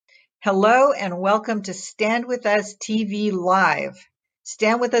Hello and welcome to Stand With Us TV Live.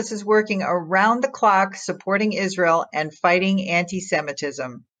 Stand With Us is working around the clock supporting Israel and fighting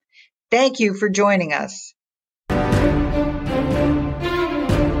anti-Semitism. Thank you for joining us.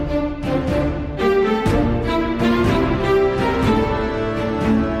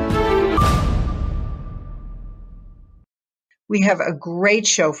 We have a great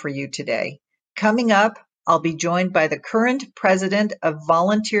show for you today. Coming up, I'll be joined by the current president of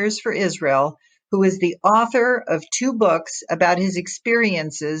Volunteers for Israel, who is the author of 2 books about his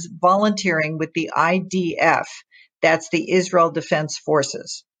experiences volunteering with the IDF, that's the Israel Defense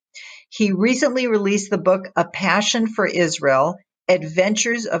Forces. He recently released the book A Passion for Israel,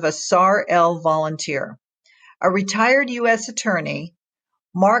 Adventures of a SAR-L Volunteer. A retired U.S. attorney,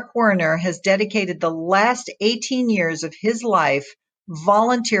 Mark Werner has dedicated the last 18 years of his life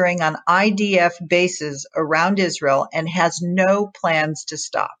volunteering on IDF bases around Israel and has no plans to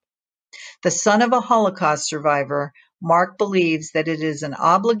stop. The son of a Holocaust survivor, Mark believes that it is an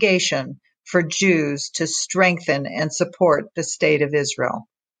obligation for Jews to strengthen and support the state of Israel.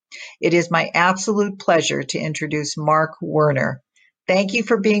 It is my absolute pleasure to introduce Mark Werner. Thank you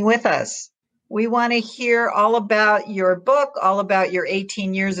for being with us. We want to hear all about your book, all about your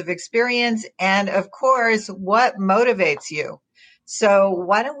 18 years of experience, and of course, what motivates you. So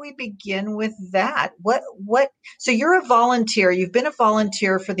why don't we begin with that? So you're a volunteer. You've been a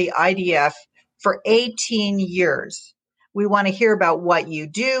volunteer for the IDF for 18 years. We want to hear about what you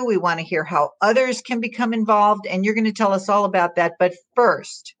do. We want to hear how others can become involved, and you're going to tell us all about that. But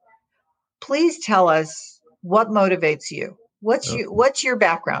first, please tell us what motivates you. What's your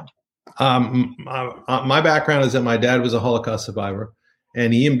background? My background is that my dad was a Holocaust survivor,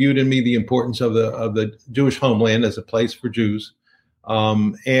 and he imbued in me the importance of the Jewish homeland as a place for Jews.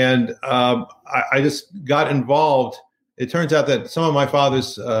 I just got involved. It turns out that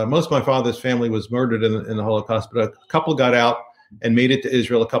most of my father's family was murdered in the Holocaust, but a couple got out and made it to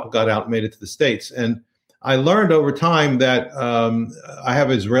Israel. A couple got out and made it to the States. And I learned over time that I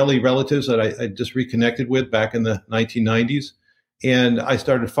have Israeli relatives that I just reconnected with back in the 1990s. And I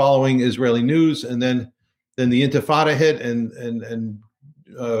started following Israeli news, and then the Intifada hit, and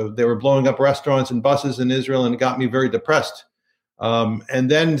they were blowing up restaurants and buses in Israel, and it got me very depressed.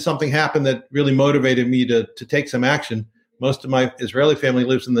 And then something happened that really motivated me to take some action. Most of my Israeli family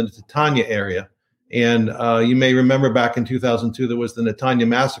lives in the Netanya area, and you may remember back in 2002 there was the Netanya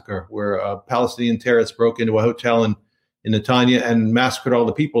massacre, where Palestinian terrorists broke into a hotel in Netanya and massacred all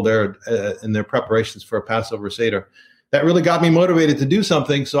the people there in their preparations for a Passover Seder. That really got me motivated to do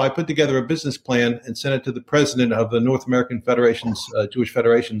something. So I put together a business plan and sent it to the president of the North American Federations, Jewish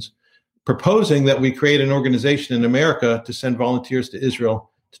Federations, proposing that we create an organization in America to send volunteers to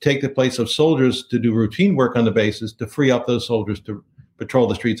Israel to take the place of soldiers to do routine work on the bases, to free up those soldiers to patrol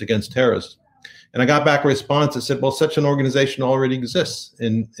the streets against terrorists. And I got back a response that said, well, such an organization already exists.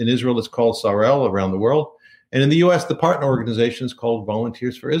 In Israel, it's called SAR-L around the world. And in the U.S., the partner organization is called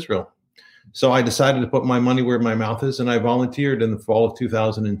Volunteers for Israel. So I decided to put my money where my mouth is, and I volunteered in the fall of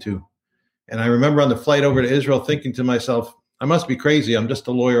 2002. And I remember on the flight over to Israel thinking to myself, I must be crazy. I'm just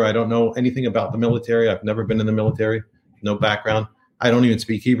a lawyer. I don't know anything about the military. I've never been in the military, no background. I don't even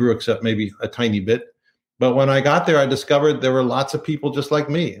speak Hebrew except maybe a tiny bit. But when I got there, I discovered there were lots of people just like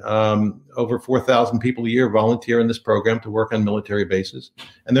me. Over 4,000 people a year volunteer in this program to work on military bases.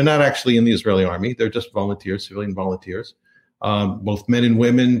 And they're not actually in the Israeli army. They're just volunteers, civilian volunteers. Both men and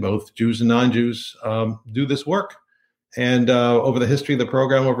women, both Jews and non-Jews, do this work. And over the history of the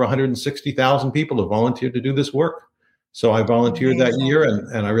program, over 160,000 people have volunteered to do this work. So I volunteered that year,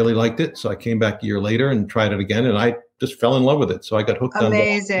 and I really liked it. So I came back a year later and tried it again, and I just fell in love with it. So I got hooked on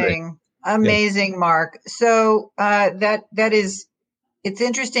it. Amazing, Mark. So it's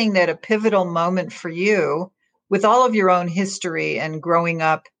interesting that a pivotal moment for you, with all of your own history and growing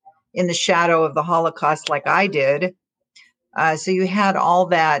up in the shadow of the Holocaust like I did, so you had all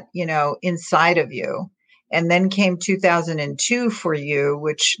that, inside of you. And then came 2002 for you,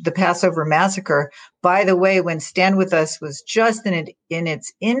 which the Passover Massacre, by the way, when Stand With Us was just in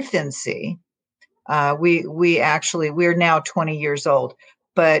its infancy, we're now 20 years old.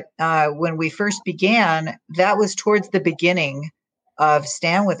 But when we first began, that was towards the beginning of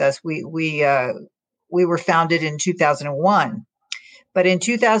Stand With Us. We were founded in 2001. But in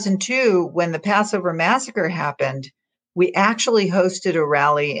 2002, when the Passover Massacre happened, we actually hosted a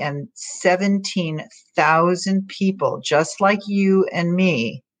rally, and 17,000 people, just like you and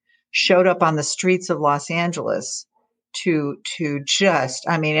me, showed up on the streets of Los Angeles to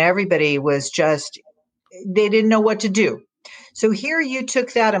everybody was just, they didn't know what to do. So here you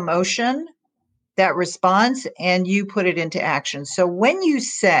took that emotion that response and you put it into action. So when you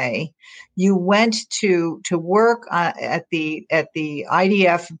say you went to work at the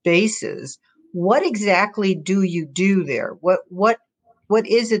IDF bases, what exactly do you do there? What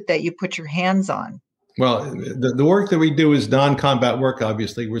is it that you put your hands on? Well, the work that we do is non-combat work,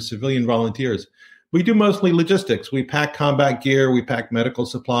 obviously. We're civilian volunteers. We do mostly logistics. We pack combat gear, we pack medical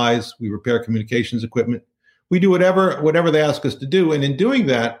supplies, we repair communications equipment. We do whatever they ask us to do. And in doing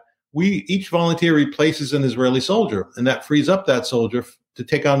that, each volunteer replaces an Israeli soldier, and that frees up that soldier to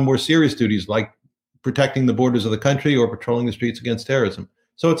take on more serious duties like protecting the borders of the country or patrolling the streets against terrorism.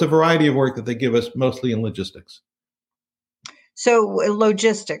 So it's a variety of work that they give us, mostly in logistics. So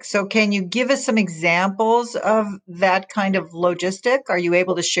logistics. So can you give us some examples of that kind of logistic? Are you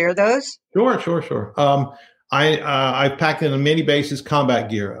able to share those? Sure. I've packed in on many bases combat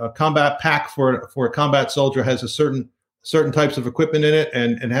gear. A combat pack for a combat soldier has a certain types of equipment in it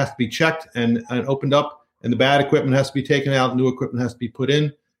and has to be checked and opened up, and the bad equipment has to be taken out, new equipment has to be put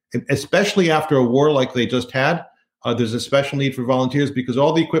in. And especially after a war like they just had, there's a special need for volunteers because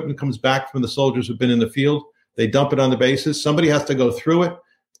all the equipment comes back from the soldiers who've been in the field. They dump it on the bases. Somebody has to go through it,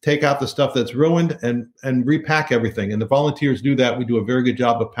 take out the stuff that's ruined, and repack everything. And the volunteers do that. We do a very good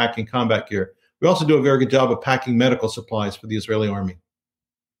job of packing combat gear. We also do a very good job of packing medical supplies for the Israeli army.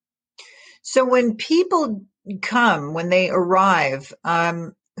 So when people come, when they arrive,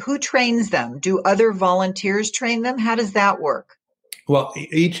 who trains them? Do other volunteers train them? How does that work? Well,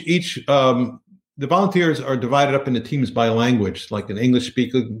 the volunteers are divided up into teams by language, like an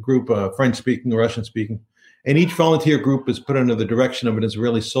English-speaking group, a French-speaking, Russian-speaking. And each volunteer group is put under the direction of an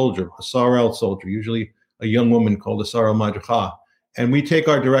Israeli soldier, a Sarel soldier, usually a young woman called a Sarel Madricha. And we take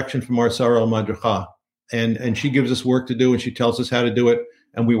our direction from our Sarel Madricha. And she gives us work to do, and she tells us how to do it.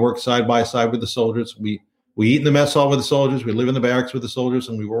 And we work side by side with the soldiers. We eat in the mess hall with the soldiers. We live in the barracks with the soldiers,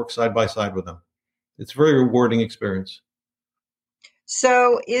 and we work side by side with them. It's a very rewarding experience.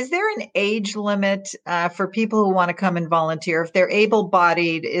 So is there an age limit for people who want to come and volunteer? If they're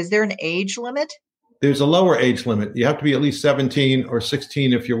able-bodied, is there an age limit? There's a lower age limit. You have to be at least 17 or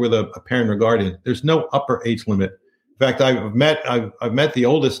 16 if you're with a parent or guardian. There's no upper age limit. In fact, I've met the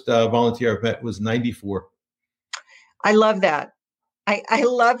oldest volunteer I've met was 94. I love that. I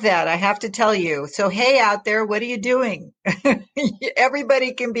love that. I have to tell you. So, hey, out there, what are you doing?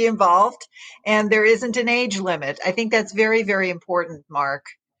 Everybody can be involved, and there isn't an age limit. I think that's very, very important, Mark.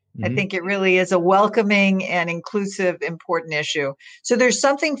 Mm-hmm. I think it really is a welcoming and inclusive, important issue. So there's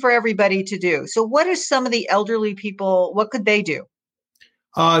something for everybody to do. So what are some of the elderly people, what could they do?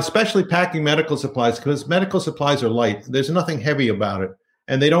 Especially packing medical supplies, because medical supplies are light. There's nothing heavy about it,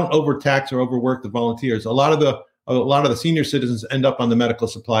 and they don't overtax or overwork the volunteers. A lot of the senior citizens end up on the medical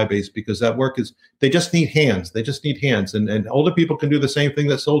supply base because that work they just need hands. They just need hands, and older people can do the same thing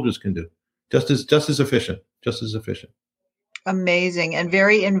that soldiers can do, just as efficient. Amazing and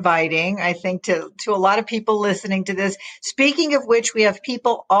very inviting, I think, to a lot of people listening to this. Speaking of which, we have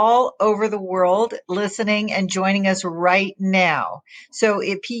people all over the world listening and joining us right now. So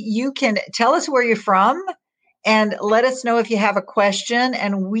if you can tell us where you're from and let us know if you have a question,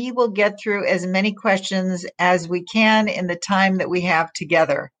 and we will get through as many questions as we can in the time that we have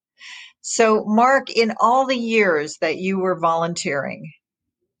together. So, Mark, in all the years that you were volunteering,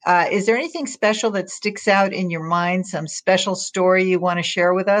 is there anything special that sticks out in your mind, some special story you want to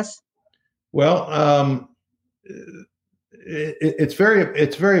share with us? Well, it's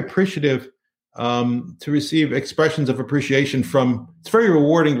very appreciative to receive expressions of appreciation from. It's very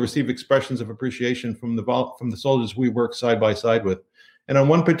rewarding to receive expressions of appreciation from the soldiers we work side by side with. And on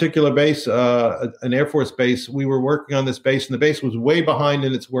one particular base, an Air Force base, we were working on this base, and the base was way behind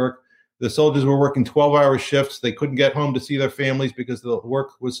in its work. The soldiers were working 12-hour shifts. They couldn't get home to see their families because the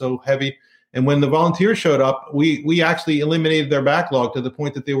work was so heavy. And when the volunteers showed up, we actually eliminated their backlog to the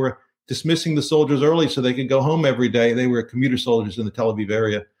point that they were dismissing the soldiers early so they could go home every day. They were commuter soldiers in the Tel Aviv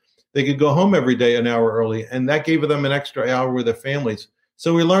area. They could go home every day an hour early, and that gave them an extra hour with their families.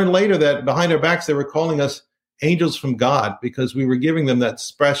 So we learned later that behind our backs, they were calling us angels from God because we were giving them that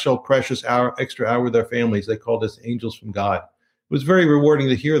special, precious extra hour with their families. They called us angels from God. It was very rewarding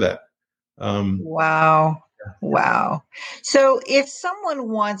to hear that. Wow. So if someone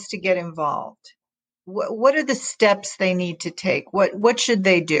wants to get involved, what are the steps they need to take? What should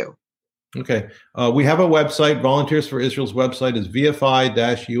they do? Okay. We have a website. Volunteers for Israel's website is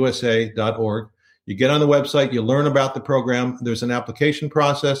vfi-usa.org. You get on the website, you learn about the program. There's an application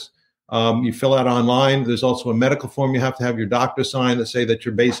process. You fill out online. There's also a medical form you have to have your doctor sign that say that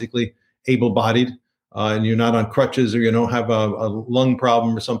you're basically able-bodied and you're not on crutches or you don't have a lung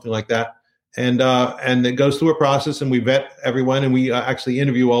problem or something like that. And it goes through a process, and we vet everyone, and we actually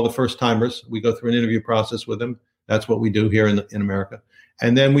interview all the first timers. We go through an interview process with them. That's what we do here in America.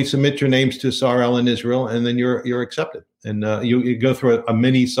 And then we submit your names to SARL in Israel, and then you're accepted. And you go through a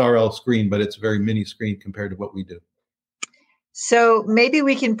mini SARL screen, but it's a very mini screen compared to what we do. So maybe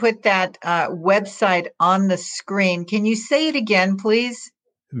we can put that website on the screen. Can you say it again, please?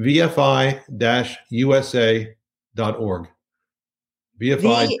 VFI-USA.org.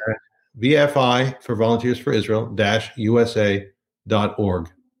 VFI for Volunteers for Israel USA.org.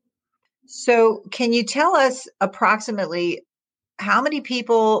 So can you tell us approximately how many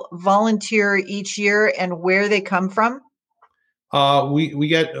people volunteer each year and where they come from? We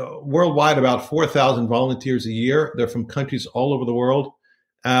get worldwide about 4,000 volunteers a year. They're from countries all over the world.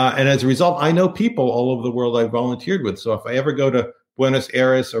 And as a result, I know people all over the world I volunteered with. So if I ever go to Buenos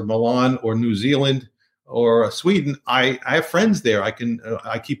Aires or Milan or New Zealand or Sweden, I have friends there. I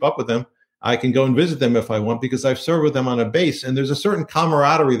keep up with them. I can go and visit them if I want because I've served with them on a base. And there's a certain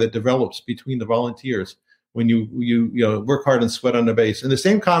camaraderie that develops between the volunteers when you work hard and sweat on the base. And the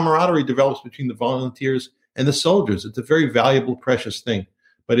same camaraderie develops between the volunteers and the soldiers. It's a very valuable, precious thing.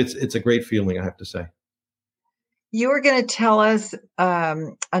 But it's a great feeling, I have to say. You were going to tell us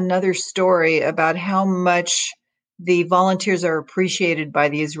another story about how much the volunteers are appreciated by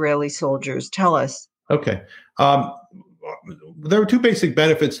the Israeli soldiers. Tell us. Okay. There are two basic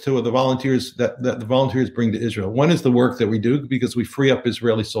benefits to the volunteers that the volunteers bring to Israel. One is the work that we do because we free up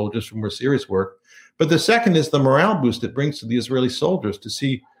Israeli soldiers from more serious work. But the second is the morale boost it brings to the Israeli soldiers to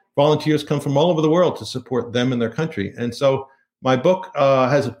see volunteers come from all over the world to support them and their country. And so my book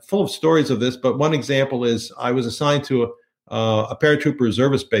has full of stories of this, but one example is I was assigned to a paratrooper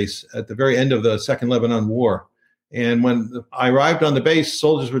reservist base at the very end of the Second Lebanon War. And when I arrived on the base,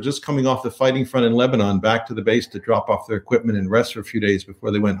 soldiers were just coming off the fighting front in Lebanon back to the base to drop off their equipment and rest for a few days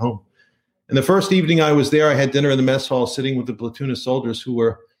before they went home. And the first evening I was there, I had dinner in the mess hall sitting with a platoon of soldiers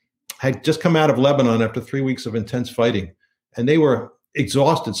who had just come out of Lebanon after 3 weeks of intense fighting. And they were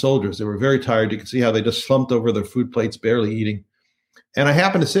exhausted soldiers. They were very tired. You could see how they just slumped over their food plates, barely eating. And I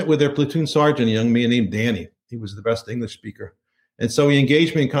happened to sit with their platoon sergeant, a young man named Danny. He was the best English speaker. And so he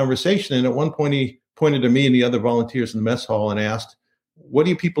engaged me in conversation. And at one point, he pointed to me and the other volunteers in the mess hall and asked, "What are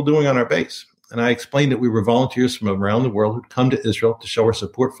you people doing on our base?" And I explained that we were volunteers from around the world who'd come to Israel to show our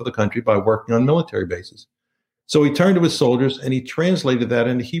support for the country by working on military bases. So he turned to his soldiers and he translated that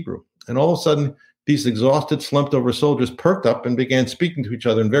into Hebrew. And all of a sudden, these exhausted, slumped over soldiers perked up and began speaking to each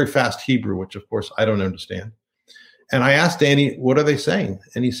other in very fast Hebrew, which of course I don't understand. And I asked Danny, "What are they saying?"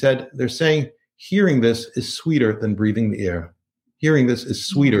 And he said, "They're saying, hearing this is sweeter than breathing the air. Hearing this is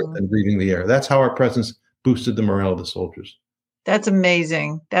sweeter than breathing the air." That's how our presence boosted the morale of the soldiers. That's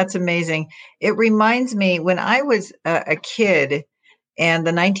amazing. That's amazing. It reminds me when I was a kid and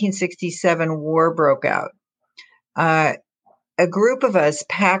the 1967 war broke out, a group of us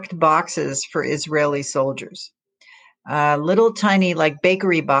packed boxes for Israeli soldiers, little tiny like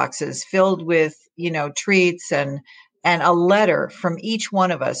bakery boxes filled with, treats and a letter from each one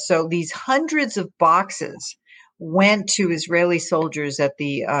of us. So these hundreds of boxes went to Israeli soldiers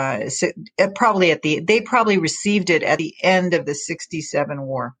they probably received it at the end of the 67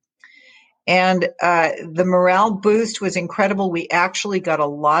 war. And the morale boost was incredible. We actually got a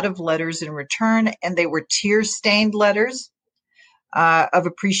lot of letters in return, and they were tear-stained letters of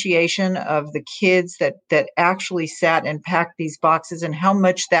appreciation of the kids that actually sat and packed these boxes and how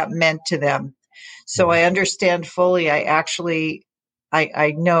much that meant to them. So I understand fully. I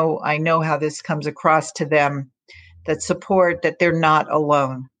know how this comes across to them, that support, that they're not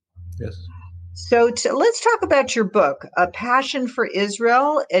alone. Yes. So let's talk about your book, A Passion for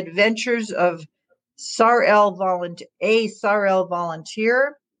Israel, Adventures of SARL Volunteer.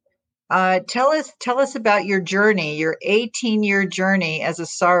 Tell us about your journey, your 18-year journey as a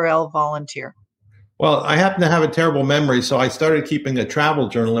SARL volunteer. Well, I happen to have a terrible memory, so I started keeping a travel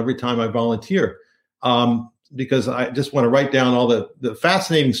journal every time I volunteer. Because I just want to write down all the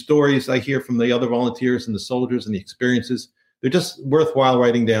fascinating stories I hear from the other volunteers and the soldiers and the experiences. They're just worthwhile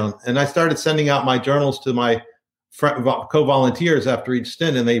writing down. And I started sending out my journals to my co-volunteers after each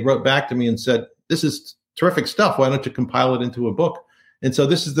stint, and they wrote back to me and said, "This is terrific stuff. Why don't you compile it into a book?" And so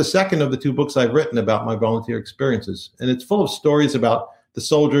this is the second of the two books I've written about my volunteer experiences. And it's full of stories about the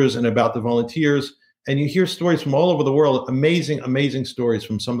soldiers and about the volunteers. And you hear stories from all over the world, amazing, amazing stories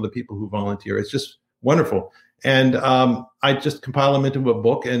from some of the people who volunteer. It's just wonderful. And I just compile them into a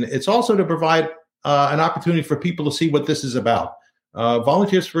book. And it's also to provide an opportunity for people to see what this is about.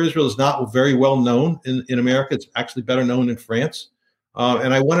 Volunteers for Israel is not very well known in America. It's actually better known in France.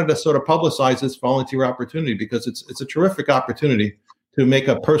 And I wanted to sort of publicize this volunteer opportunity because it's a terrific opportunity to make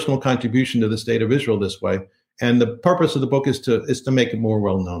a personal contribution to the state of Israel this way. And the purpose of the book is to make it more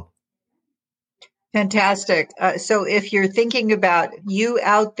well known. Fantastic. So if you're thinking about you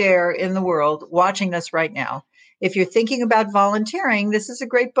out there in the world watching us right now, if you're thinking about volunteering, this is a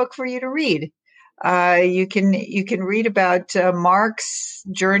great book for you to read. You can read about Mark's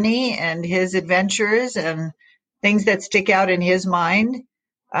journey and his adventures and things that stick out in his mind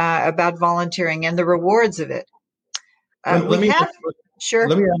about volunteering and the rewards of it. Sure.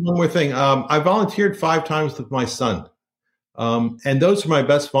 Let me add one more thing. I volunteered 5 times with my son. And those are my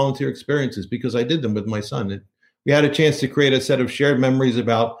best volunteer experiences because I did them with my son. We had a chance to create a set of shared memories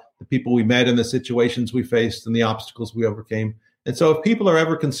about the people we met and the situations we faced and the obstacles we overcame. And so if people are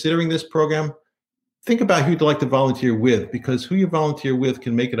ever considering this program, think about who you'd like to volunteer with, because who you volunteer with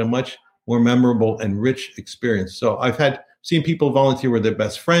can make it a much more memorable and rich experience. So I've seen people volunteer with their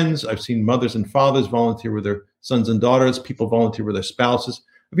best friends. I've seen mothers and fathers volunteer with their sons and daughters. People volunteer with their spouses.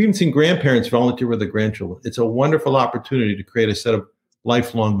 I've even seen grandparents volunteer with their grandchildren. It's a wonderful opportunity to create a set of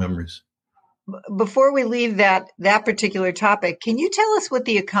lifelong memories. Before we leave that particular topic, can you tell us what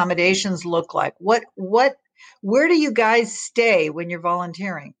the accommodations look like? Where do you guys stay when you're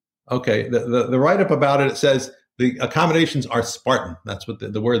volunteering? Okay, the write-up about it says the accommodations are Spartan. That's what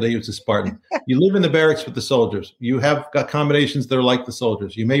the word they use is Spartan. You live in the barracks with the soldiers. You have accommodations that are like the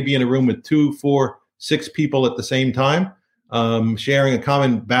soldiers. You may be in a room with 2, 4, 6 people at the same time, sharing a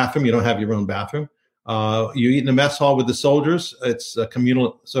common bathroom. You don't have your own bathroom. You eat in a mess hall with the soldiers. It's a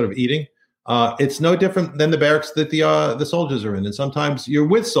communal sort of eating. It's no different than the barracks that the soldiers are in. And sometimes you're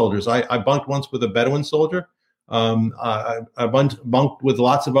with soldiers. I bunked once with a Bedouin soldier. I bunked with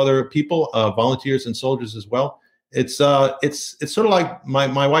lots of other people, volunteers and soldiers as well. It's sort of like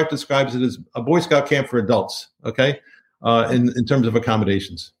my wife describes it as a Boy Scout camp for adults. Okay, in terms of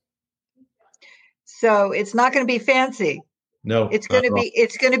accommodations. So it's not going to be fancy. No, it's going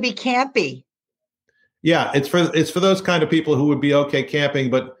to be campy. Yeah, it's for those kind of people who would be okay camping,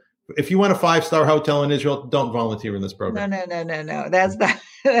 but if you want a 5-star hotel in Israel, don't volunteer in this program. No.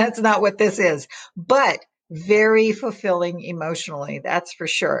 That's not what this is. But very fulfilling emotionally, that's for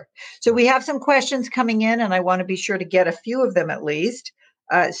sure. So we have some questions coming in, and I want to be sure to get a few of them at least.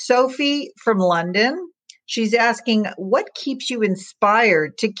 Sophie from London, she's asking, what keeps you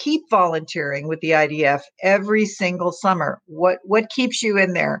inspired to keep volunteering with the IDF every single summer? What keeps you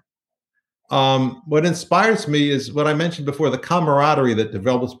in there? What inspires me is what I mentioned before, the camaraderie that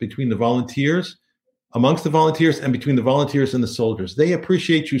develops between the volunteers, amongst the volunteers, and between the volunteers and the soldiers. They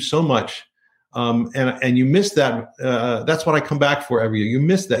appreciate you so much. And you miss that. That's what I come back for every year. You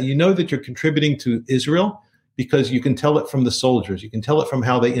miss that. You know that you're contributing to Israel because you can tell it from the soldiers. You can tell it from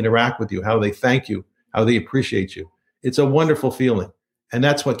how they interact with you, how they thank you, how they appreciate you. It's a wonderful feeling. And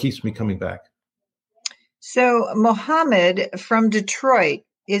that's what keeps me coming back. So Mohammed from Detroit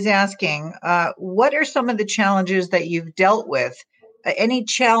is asking, what are some of the challenges that you've dealt with? Any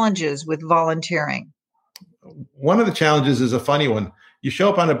challenges with volunteering? One of the challenges is a funny one. You show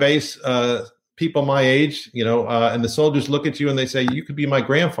up on a base, people my age, and the soldiers look at you and they say, you could be my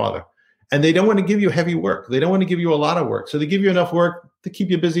grandfather. And they don't want to give you heavy work. They don't want to give you a lot of work. So they give you enough work to keep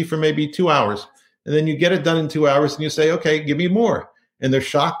you busy for maybe 2 hours. And then you get it done in 2 hours and you say, okay, give me more. And they're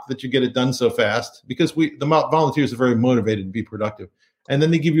shocked that you get it done so fast because the volunteers are very motivated to be productive. And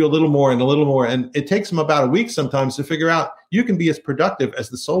then they give you a little more and a little more. And it takes them about a week sometimes to figure out you can be as productive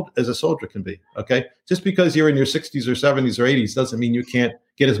as a soldier can be. Okay. Just because you're in your 60s or 70s or 80s doesn't mean you can't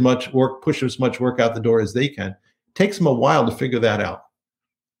get as much work, push as much work out the door as they can. It takes them a while to figure that out.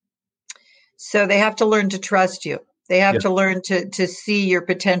 So they have to learn to trust you. They have to learn to see your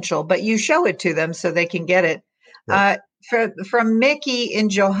potential, but you show it to them so they can get it. Right. From Mickey in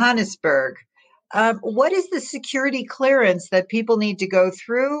Johannesburg, what is the security clearance that people need to go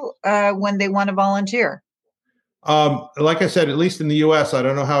through when they want to volunteer? Like I said, at least in the U.S., I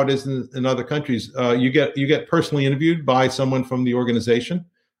don't know how it is in other countries. You get personally interviewed by someone from the organization,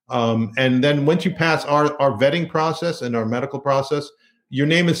 and then once you pass our vetting process and our medical process, your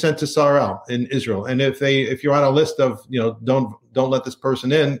name is sent to Tzahal in Israel. And if you're on a list of don't let this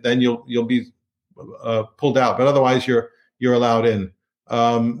person in, then you'll be pulled out. But otherwise, you're allowed in.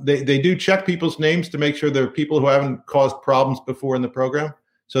 They do check people's names to make sure they're people who haven't caused problems before in the program.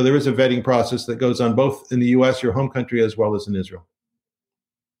 So there is a vetting process that goes on both in the U.S., your home country, as well as in Israel.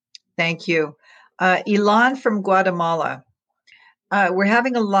 Thank you. Ilan from Guatemala. We're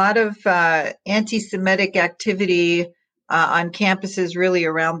having a lot of anti-Semitic activity on campuses really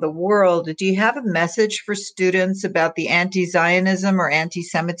around the world. Do you have a message for students about the anti-Zionism or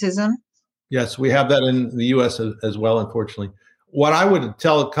anti-Semitism? Yes, we have that in the U.S. as well, unfortunately. What I would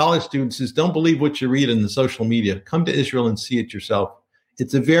tell college students is don't believe what you read in the social media. Come to Israel and see it yourself.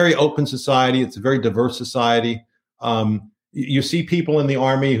 It's a very open society. It's a very diverse society. You see people in the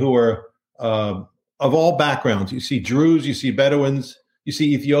army who are of all backgrounds. You see Druze, you see Bedouins, you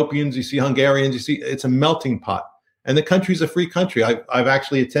see Ethiopians, you see Hungarians. You see, it's a melting pot. And the country's a free country. I've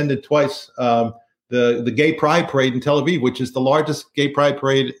actually attended twice the Gay Pride Parade in Tel Aviv, which is the largest gay pride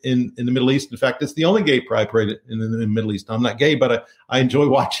parade in the Middle East. In fact, it's the only gay pride parade in the Middle East. I'm not gay, but I enjoy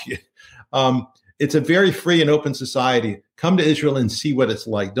watching it. It's a very free and open society. Come to Israel and see what it's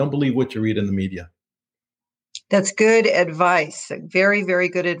like. Don't believe what you read in the media. That's good advice. Very, very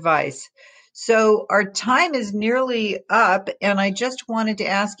good advice. So our time is nearly up, and I just wanted to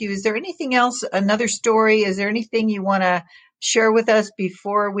ask you, is there anything else, another story? Is there anything you want to share with us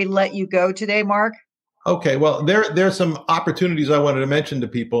before we let you go today, Mark? Okay, well, there's some opportunities I wanted to mention to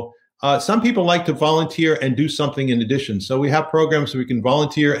people. Some people like to volunteer and do something in addition. So we have programs where we can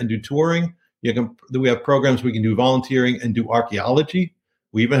volunteer and do touring. We have programs we can do volunteering and do archaeology.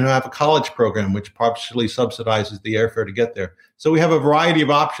 We even have a college program which partially subsidizes the airfare to get there. So we have a variety of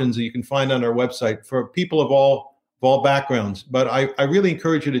options that you can find on our website for people of all backgrounds. But I really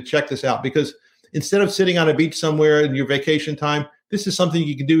encourage you to check this out, because instead of sitting on a beach somewhere in your vacation time, this is something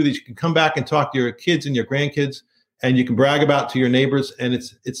you can do that you can come back and talk to your kids and your grandkids, and you can brag about to your neighbors. And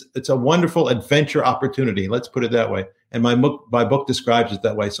it's a wonderful adventure opportunity. Let's put it that way. And my book describes it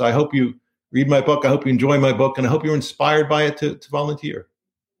that way. So I hope you read my book. I hope you enjoy my book, and I hope you're inspired by it to volunteer.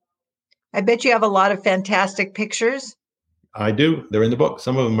 I bet you have a lot of fantastic pictures. I do. They're in the book.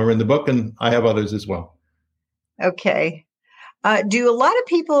 Some of them are in the book, and I have others as well. Okay. Do a lot of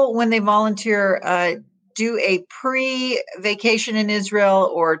people, when they volunteer, do a pre-vacation in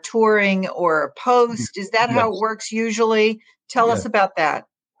Israel or touring or a post? Is that how it works usually? Tell us about that.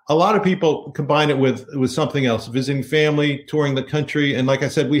 A lot of people combine it with something else, visiting family, touring the country. And like I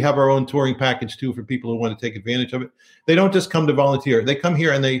said, we have our own touring package too for people who want to take advantage of it. They don't just come to volunteer. They come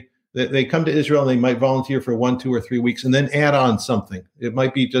here and they come to Israel, and they might volunteer for 1, 2, or 3 weeks and then add on something. It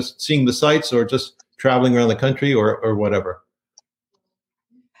might be just seeing the sights or just traveling around the country or whatever.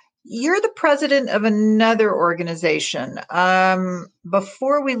 You're the president of another organization.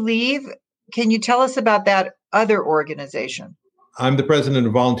 Before we leave, can you tell us about that other organization? I'm the president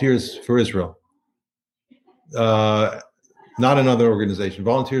of Volunteers for Israel. Not another organization,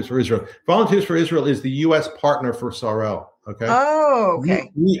 Volunteers for Israel. Volunteers for Israel is the U.S. partner for Sarel. Okay. Oh, okay.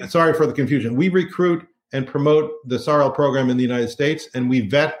 Sorry for the confusion. We recruit and promote the Sarel program in the United States, and we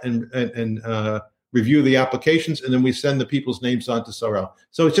vet and review the applications, and then we send the people's names on to Sarel.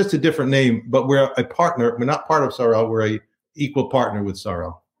 So it's just a different name, but we're a partner. We're not part of Sarel. We're a equal partner with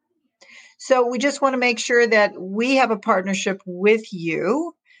Sarel. So we just want to make sure that we have a partnership with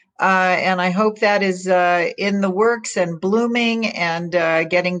you. And I hope that is in the works and blooming and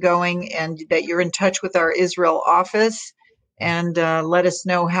getting going, and that you're in touch with our Israel office, and let us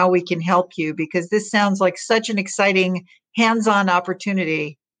know how we can help you, because this sounds like such an exciting hands-on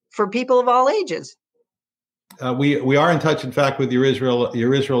opportunity for people of all ages. We are in touch, in fact, with your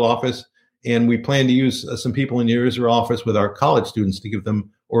Israel office, and we plan to use some people in your Israel office with our college students to give them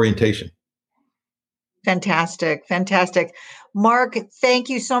orientation. Fantastic. Fantastic. Mark, thank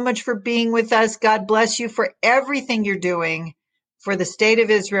you so much for being with us. God bless you for everything you're doing for the state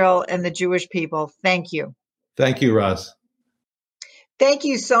of Israel and the Jewish people. Thank you. Thank you, Roz. Thank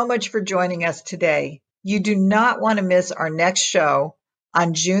you so much for joining us today. You do not want to miss our next show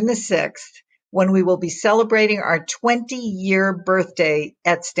on June the 6th, when we will be celebrating our 20-year birthday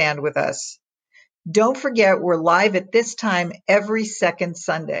at Stand With Us. Don't forget, we're live at this time every second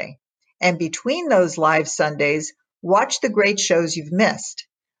Sunday. And between those live Sundays, watch the great shows you've missed,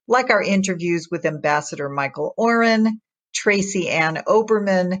 like our interviews with Ambassador Michael Oren, Tracy Ann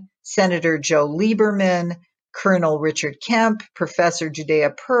Oberman, Senator Joe Lieberman, Colonel Richard Kemp, Professor Judea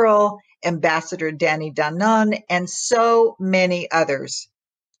Pearl, Ambassador Danny Danon, and so many others.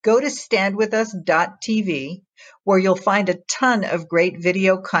 Go to standwithus.tv, where you'll find a ton of great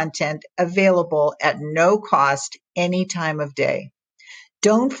video content available at no cost any time of day.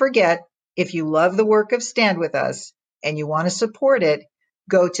 Don't forget, if you love the work of Stand With Us and you want to support it,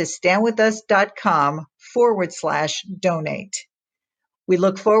 go to standwithus.com/donate. We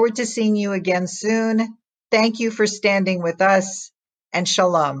look forward to seeing you again soon. Thank you for standing with us, and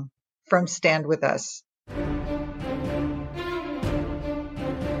shalom from Stand With Us.